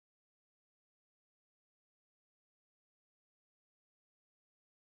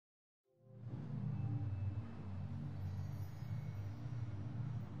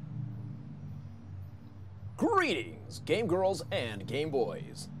Greetings, Game Girls and Game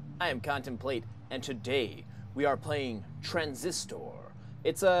Boys. I am Contemplate, and today we are playing Transistor.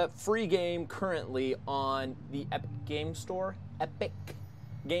 It's a free game currently on the Epic Game Store.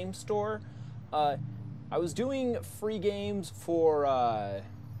 I was doing free games for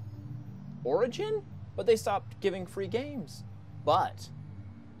Origin, but they stopped giving free games. But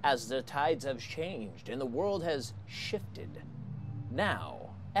as the tides have changed and the world has shifted, now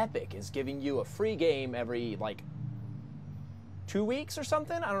Epic is giving you a free game every, like, 2 weeks or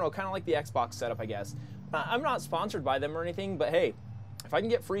something? I don't know, kind of like the Xbox setup, I guess. I'm not sponsored by them or anything, but hey, if I can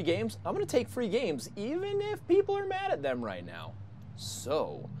get free games, I'm going to take free games, even if people are mad at them right now.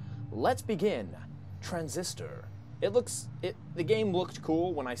 So, let's begin. Transistor. The game looked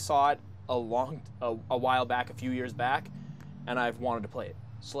cool when I saw it a while back, a few years back, and I've wanted to play it.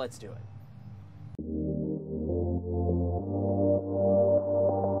 So let's do it.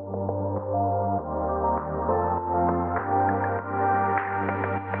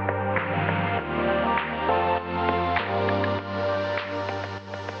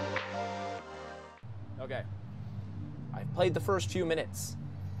 Okay, I played the first few minutes,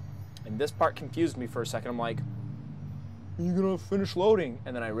 and this part confused me for a second. I'm like, are you gonna finish loading?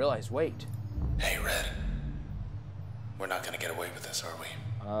 And then I realized, wait. Hey, Red. We're not gonna get away with this, are we?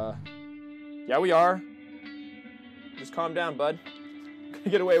 Yeah, we are. Just calm down, bud. Gonna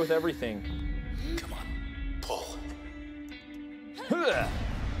get away with everything. Come on, pull. There.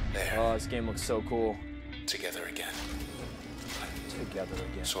 There. Oh, this game looks so cool. Together again. Together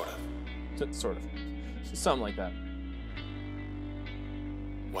again. Sort of. Sort of. Something like that.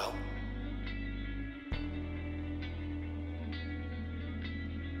 Well.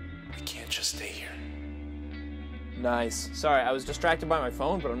 We can't just stay here. Nice. Sorry, I was distracted by my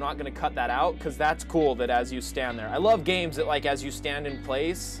phone, but I'm not going to cut that out, because that's cool that as you stand there. I love games that, like, as you stand in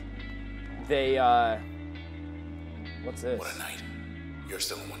place, they, what's this? What a night. You're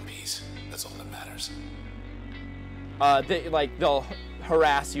still in one piece. That's all that matters. They'll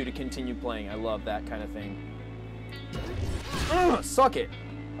harass you to continue playing. I love that kind of thing. Suck it.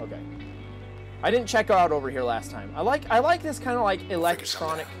 Okay. I didn't check out over here last time. I like this kind of like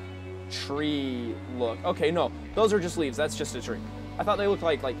electronic tree look. Okay, no, those are just leaves. That's just a tree. I thought they looked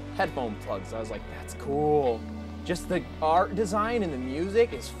like headphone plugs. I was like, that's cool. Just the art design and the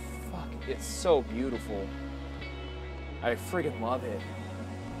music is it's so beautiful. I friggin' love it.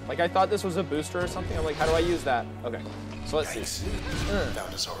 Like, I thought this was a booster or something. I'm like, how do I use that? Okay, so let's see.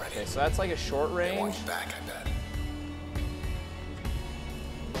 Found us already. Okay, so that's like a short range. They want you back,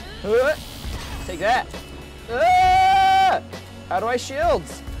 I bet. Take that. How do I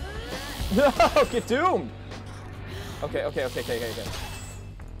shields? No, get doomed. Okay. Okay,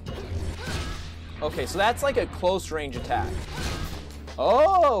 so that's like a close range attack.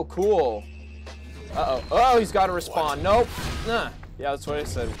 Oh, cool. Uh-oh. Oh, he's got to respawn. Nope. Yeah, that's what I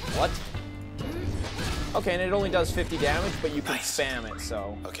said. What? Okay, and it only does 50 damage, but you can spam it,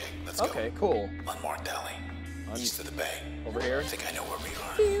 so. Okay, let's go. Okay, cool. Unmarked alley. East of the bay. Over here? I think I know where we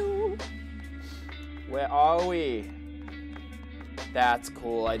are. Where are we? That's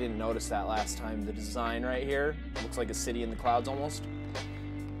cool. I didn't notice that last time. The design right here. Looks like a city in the clouds almost.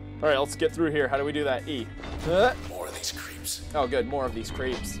 All right, let's get through here. How do we do that? E. More of these creeps. Oh, good. More of these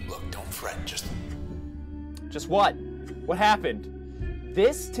creeps. Look, don't fret. Just what? What happened?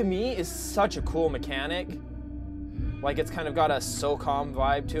 This, to me, is such a cool mechanic. Like, it's kind of got a SOCOM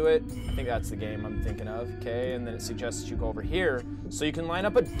vibe to it. I think that's the game I'm thinking of. Okay, and then it suggests you go over here so you can line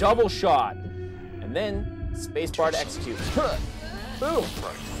up a double shot. And then, spacebar to execute. Boom!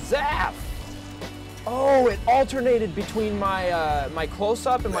 Zap! Oh, it alternated between my my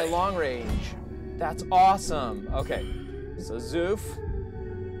close-up and my long range. That's awesome. Okay, so Zoof.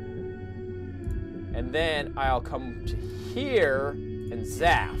 And then I'll come to here and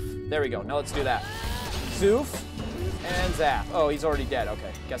Zap. There we go. Now let's do that. Zoof and Zap. Oh, he's already dead.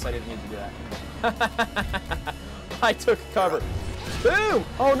 Okay, guess I didn't need to do that. I took cover. Boom!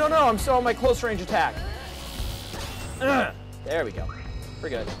 Oh, no, I'm still on my close range attack. There we go. We're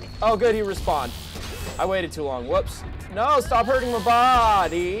good. Oh, good, he respawned. I waited too long. Whoops. No, stop hurting my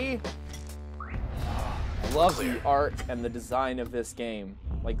body. I love the art and the design of this game.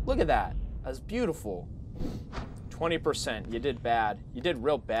 Like, look at that. That's beautiful. 20%. You did bad. You did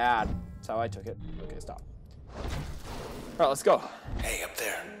real bad. That's how I took it. Okay, stop. All right, let's go. Hey, up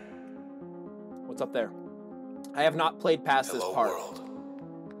there. What's up there? I have not played past this part. Hello, world.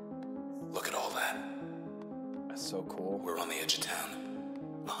 Look at all that. That's so cool. We're on the edge of town,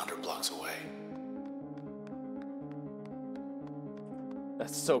 100 blocks away.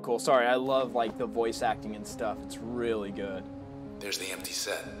 That's so cool. Sorry, I love like the voice acting and stuff. It's really good. There's the empty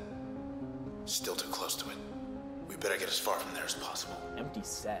set. Still too close to it. better get as far from there as possible. Empty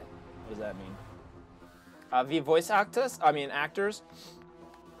set. What does that mean? The voice actors? Actors?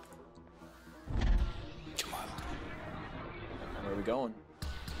 Come on. Where are we going?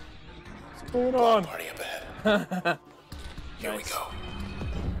 What's going on? Party up ahead. Here we go.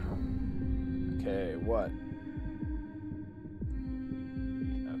 Okay, what?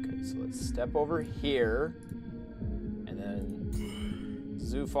 Okay, so let's step over here. And then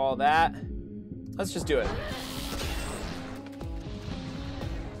zoof all that. Let's just do it.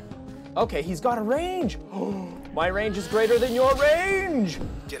 Okay, he's got a range. My range is greater than your range.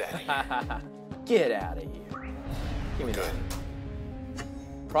 Get out of here. Get out of here. Give me that.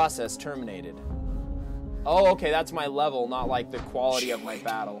 Process terminated. Oh, okay, that's my level, not like the quality of my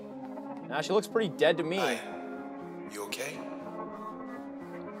battle. Now she looks pretty dead to me. Hi. You okay?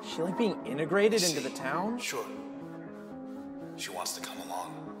 Is she like being integrated into the town? Sure. She wants to come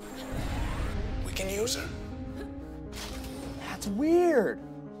along. We can use her. That's weird.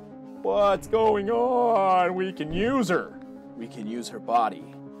 What's going on? We can use her. We can use her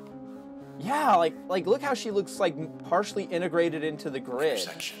body. Yeah, like look how she looks like partially integrated into the grid.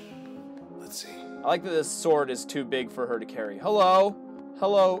 Intersection. Let's see. I like that this sword is too big for her to carry. Hello?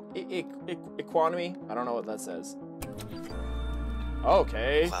 Hello, economy? I don't know what that says.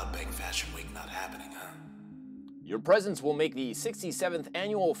 Okay. Cloud Bank Fashion Week not happening, huh? Your presence will make the 67th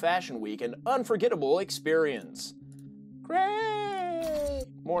Annual Fashion Week an unforgettable experience. Great!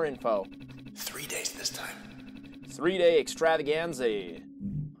 More info. 3 days this time. 3-day extravaganza.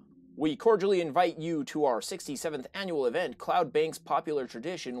 We cordially invite you to our 67th annual event. Cloud Bank's popular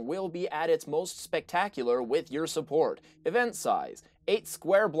tradition will be at its most spectacular with your support. Event size, 8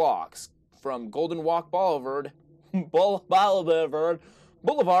 square blocks from Golden Walk Boulevard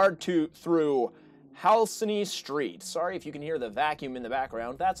through Halcyon Street. Sorry if you can hear the vacuum in the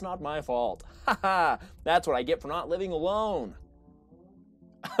background. That's not my fault. Haha, that's what I get for not living alone.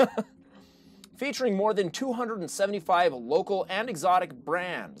 Featuring more than 275 local and exotic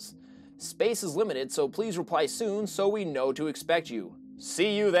brands. Space is limited, so please reply soon so we know to expect you.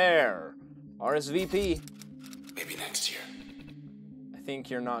 See you there. RSVP. Maybe next year. I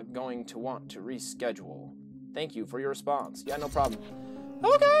think you're not going to want to reschedule. Thank you for your response. Yeah, no problem.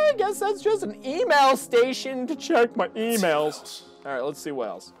 Okay, I guess that's just an email station to check my emails. All right, let's see what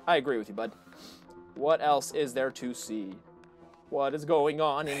else. I agree with you, bud. What else is there to see? What is going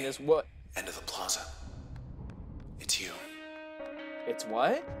on in this what? End of the plaza. It's you. It's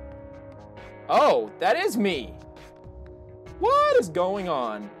what? Oh, that is me. What is going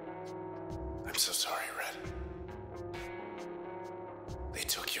on? I'm so sorry, Red. They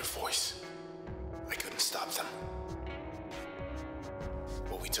took your voice. I couldn't stop them.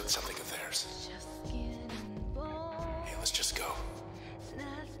 But we took something of theirs. Hey, let's just go.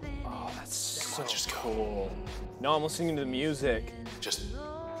 Oh, that's so just go. cool. No, I'm listening to the music. Just...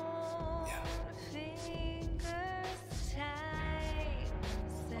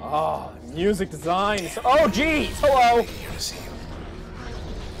 Oh, music design. Oh, geez. Hello. Here to see you.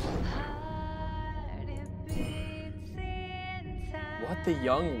 What, the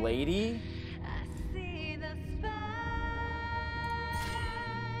young lady?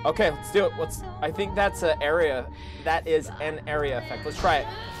 Okay, let's do it. I think that's an area. That is an area effect. Let's try it.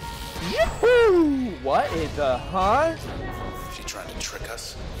 Yahoo! What is the, huh? She trying to trick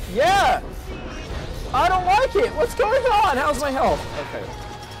us? Yeah. I don't like it. What's going on? How's my health? Okay.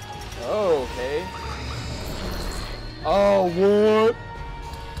 Okay. Oh, what?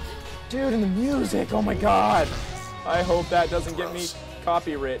 Dude, and the music. Oh my god. I hope that doesn't get me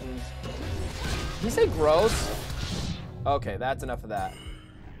copywritten. Did you say gross? Okay, that's enough of that.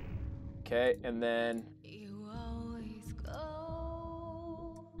 Okay, and then...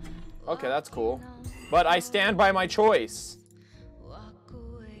 Okay, that's cool. But I stand by my choice.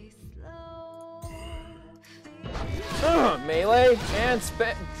 Melee and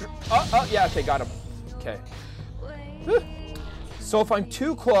yeah, okay, got him. Okay. So if I'm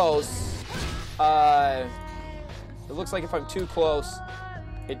too close, it looks like if I'm too close,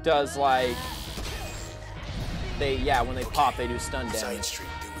 it does like, when they pop, they do stun damage. Side street,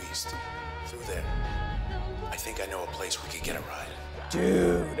 due east. Through there. I think I know a place we could get a ride.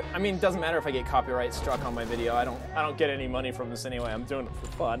 Dude, I mean, it doesn't matter if I get copyright struck on my video. I don't get any money from this anyway. I'm doing it for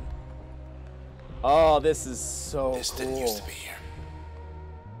fun. Oh, this is so This cool. didn't used to be here.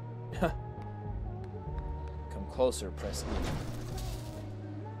 Come closer, press E.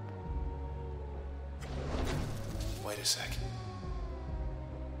 Wait a sec.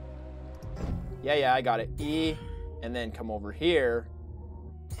 Yeah, I got it. E, and then come over here,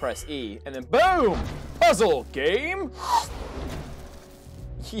 press E, and then boom! Puzzle game!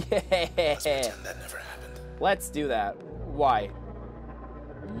 Yeah! Let's pretend that never happened. Let's do that. Why?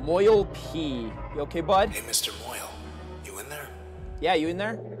 Moyle P. You okay, bud? Hey, Mr. Moyle. You in there? Yeah, you in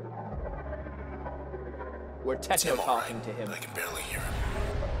there? We're It's techno him, all talking right, to him. but I can barely hear him.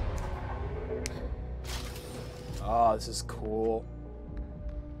 Oh, this is cool.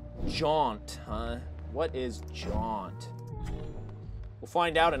 Jaunt, huh? What is jaunt? We'll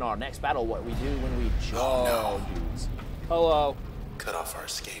find out in our next battle what we do when we jaunt. Oh, no. Dudes. Hello. Cut off our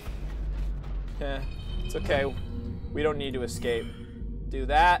escape. Eh, it's okay. We don't need to escape. Do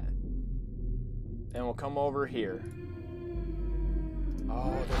that, and we'll come over here.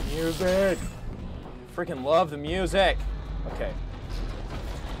 Oh, the music! Freaking love the music. Okay.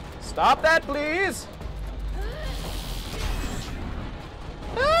 Stop that, please!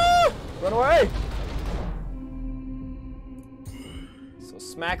 Ah! Run away! So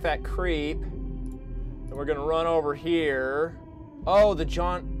smack that creep. Then we're gonna run over here. Oh, the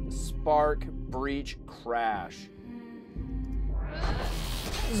Jaunt Spark Breach Crash.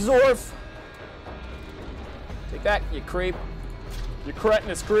 Zorf! Take that, you creep. You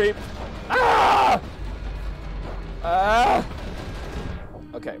cretinous creep. Ah! Ah!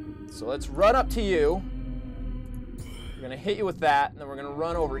 Okay, so let's run up to you. We're gonna hit you with that, and then we're gonna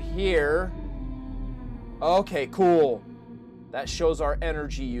run over here. Okay, cool. That shows our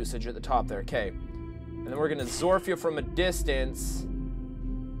energy usage at the top there, okay. And then we're gonna Zorf you from a distance.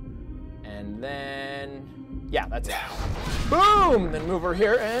 And then, yeah, that's it. Boom! Then move over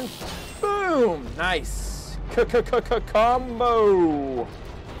here and boom! Nice. Combo!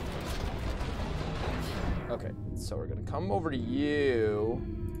 Okay, so we're gonna come over to you,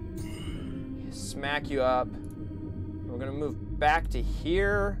 smack you up. We're gonna move back to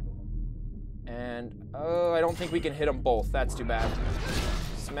here, and oh, I don't think we can hit them both. That's too bad.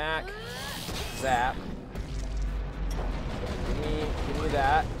 Smack, zap. Give me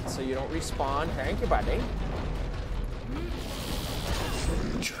that, so you don't respawn. Thank you, buddy.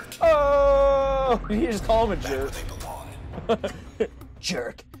 Jerk. Oh! You just call him a Back jerk. where they belong.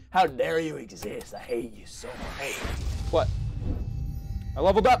 Jerk. How dare you exist? I hate you so much. Hey. What? I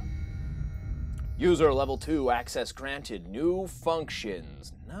leveled up. User level 2, access granted. New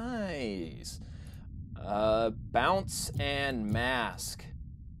functions. Nice. Bounce and mask.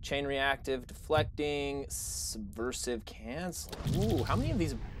 Chain reactive, deflecting, subversive, canceling. Ooh, how many of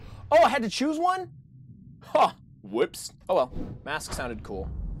these? Oh, I had to choose one? Huh. Whoops. Oh well. Mask sounded cool.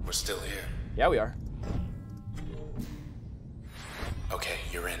 We're still here. Yeah, we are. Okay,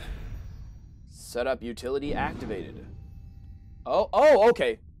 you're in. Setup utility activated. Oh,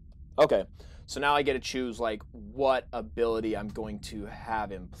 okay. Okay. So now I get to choose like what ability I'm going to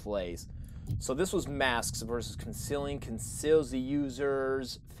have in place. So this was masks versus concealing. Conceals the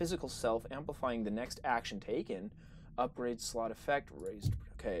user's physical self, amplifying the next action taken. Upgrade slot effect raised.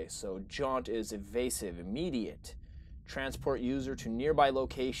 Okay, so jaunt is evasive, immediate. Transport user to nearby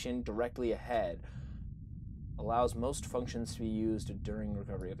location directly ahead. Allows most functions to be used during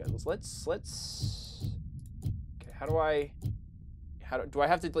recovery. Okay, let's. Okay, do I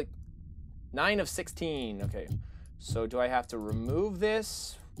have to like 9 of 16? Okay, so do I have to remove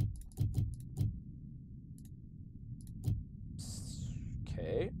this?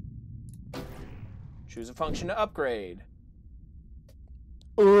 Okay. Choose a function to upgrade.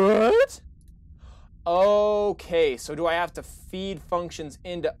 What? Okay, so do I have to feed functions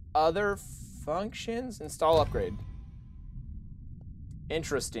into other functions? Install upgrade.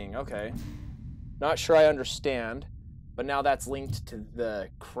 Interesting, okay. Not sure I understand, but now that's linked to the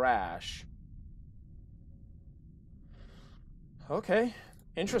crash. Okay,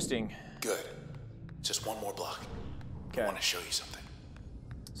 interesting. Good. Just one more block. Okay. I want to show you something.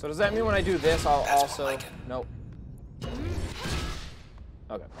 So does that mean when I do this, I'll That's also... more like it. Nope.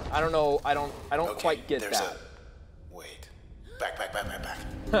 Okay. I don't know. I don't Okay, quite get there's that. Wait. Back.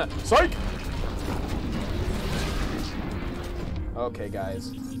 Psych! Okay,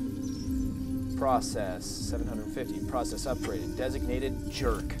 guys. Process 750. Process upgraded. Designated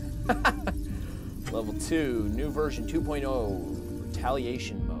jerk. Level 2. New version 2.0.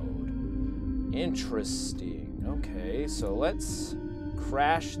 Retaliation mode. Interesting. Okay, so let's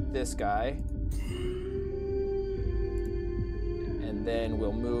crash this guy. And then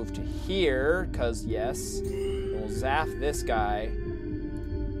we'll move to here, because yes. And we'll zap this guy.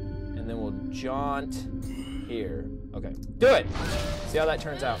 And then we'll jaunt here. Okay, do it! See how that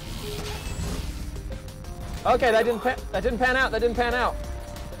turns out. Okay, that didn't pan out. That didn't pan out.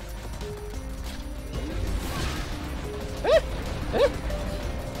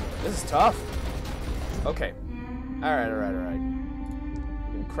 This is tough. Okay. All right.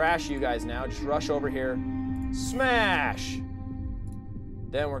 We can crash you guys now. Just rush over here. Smash!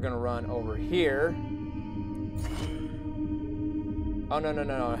 Then we're gonna run over here. Oh, no, no,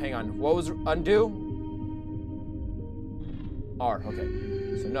 no, no, hang on. What was undo? R, okay.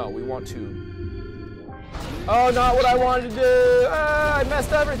 So no, we want to... Oh, not what I wanted to do! Ah, I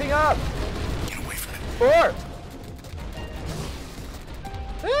messed everything up! Get away from it. 4!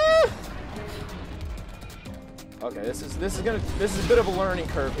 Ah! Okay, this is a bit of a learning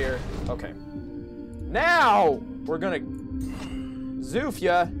curve here. Okay. Now we're gonna zoof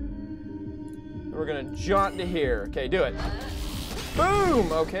ya. We're gonna jaunt to here. Okay, do it.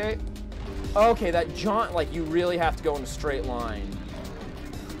 Boom! Okay. Okay, that jaunt, like, you really have to go in a straight line.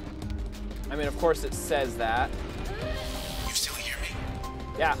 I mean, of course it says that. You still hear me?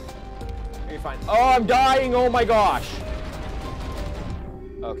 Yeah. You're fine. Oh, I'm dying! Oh my gosh!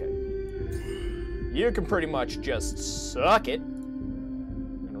 Okay. You can pretty much just suck it.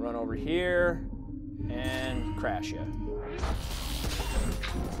 I'm gonna run over here and crash you.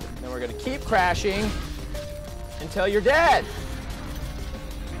 Then we're gonna keep crashing until you're dead.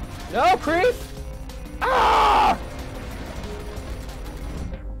 No, creep! Ah!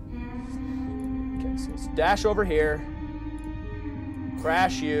 Okay, so let's dash over here,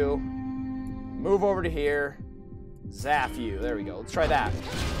 crash you, move over to here, zap you. There we go. Let's try that.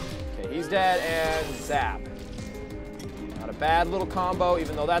 Okay, he's dead, and zap. Not a bad little combo,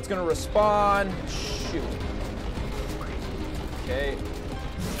 even though that's gonna respawn. Shoot. Okay.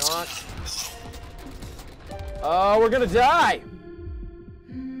 Not. Oh, we're gonna die!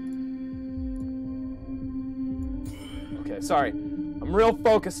 Okay, sorry. I'm real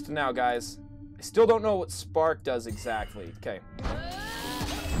focused now, guys. I still don't know what spark does exactly. Okay.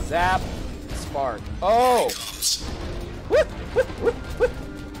 Zap, spark. Oh! Whoop, whoop, whoop, whoop.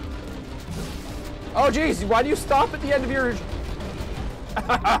 Oh, geez, why do you stop at the end of your...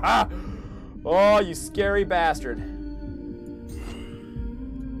 Oh, you scary bastard.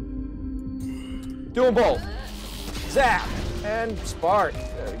 Do them both. Zap, and spark.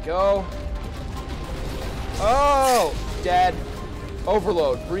 There we go. Oh, dead.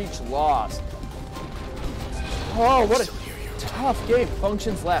 Overload, breach, lost. Oh, what a tough game.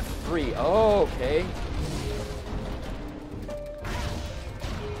 Functions left, 3. Oh, okay.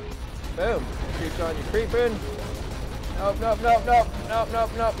 Boom. Creeped on you, creeping. Nope, nope, nope, nope, nope,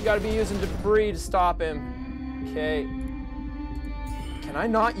 nope, nope. You gotta be using debris to stop him. Okay. Can I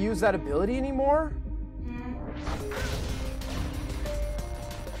not use that ability anymore?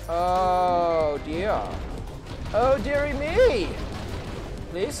 Oh, dear. Oh, dearie me.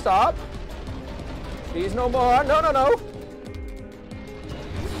 Please stop. Please no more. No, no, no.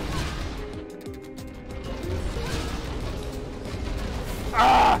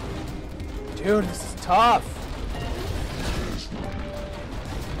 Ah! Dude, this is tough.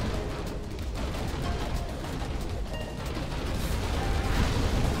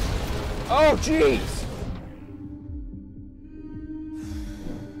 Oh, jeez.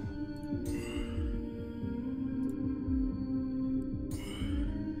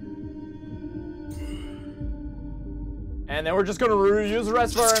 And then we're just gonna use the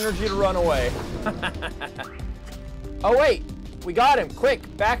rest of our energy to run away. Oh, wait. We got him.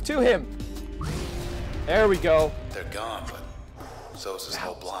 Quick, back to him. There we go. They're gone, but so is this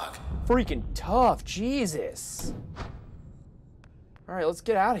whole block. Freaking tough. Jesus. All right, let's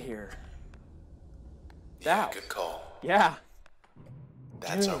get out of here. Yeah, good call. Yeah.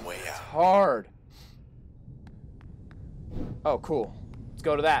 That's Dude, our way it's out. hard. Oh, cool. Let's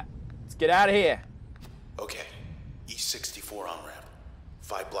go to that. Let's get out of here. Okay, E64 on-ramp.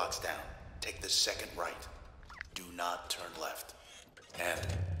 5 blocks down. Take the second right. Do not turn left. And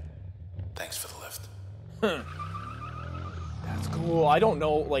thanks for the lift. That's cool. I don't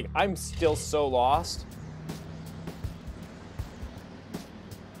know, like, I'm still so lost.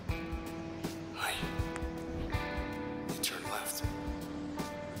 Hi. You turned left.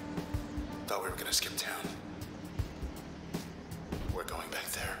 Thought we were gonna skip town. We're going back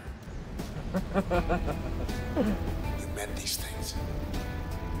there. You meant these things.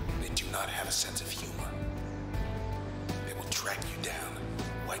 They do not have a sense of humor. They will track you down,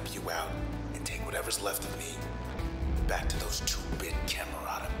 wipe you out, and take whatever's left of me back to those 2-bit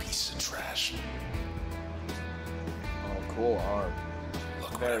Camerata pieces of trash. Oh, cool. Art.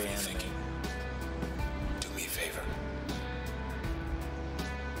 Look, Very whatever you're animated. thinking, do me a favor.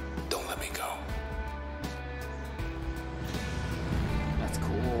 Don't let me go. That's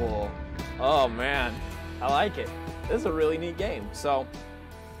cool. Oh, man. I like it. This is a really neat game. So,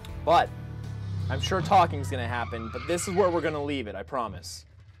 but I'm sure talking's gonna happen, but this is where we're gonna leave it, I promise.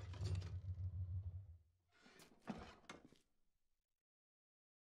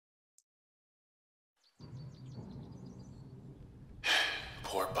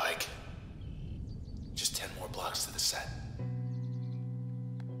 Poor bike. Just 10 more blocks to the set.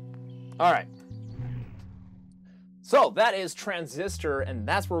 All right. So that is Transistor, and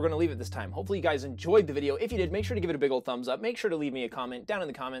that's where we're going to leave it this time. Hopefully you guys enjoyed the video. If you did, make sure to give it a big old thumbs up. Make sure to leave me a comment down in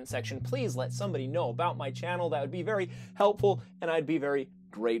the comment section. Please let somebody know about my channel. That would be very helpful, and I'd be very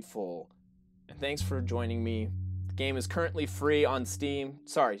grateful. And thanks for joining me. The game is currently free on Steam.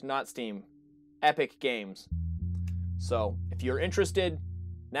 Sorry, not Steam. Epic Games. So if you're interested,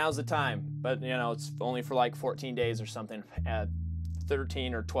 now's the time. But, you know, it's only for like 14 days or something.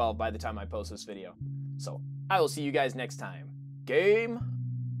 13 or 12 by the time I post this video. So I will see you guys next time. Game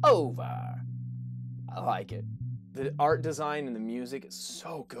over. I like it. The art design and the music is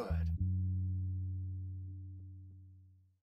so good.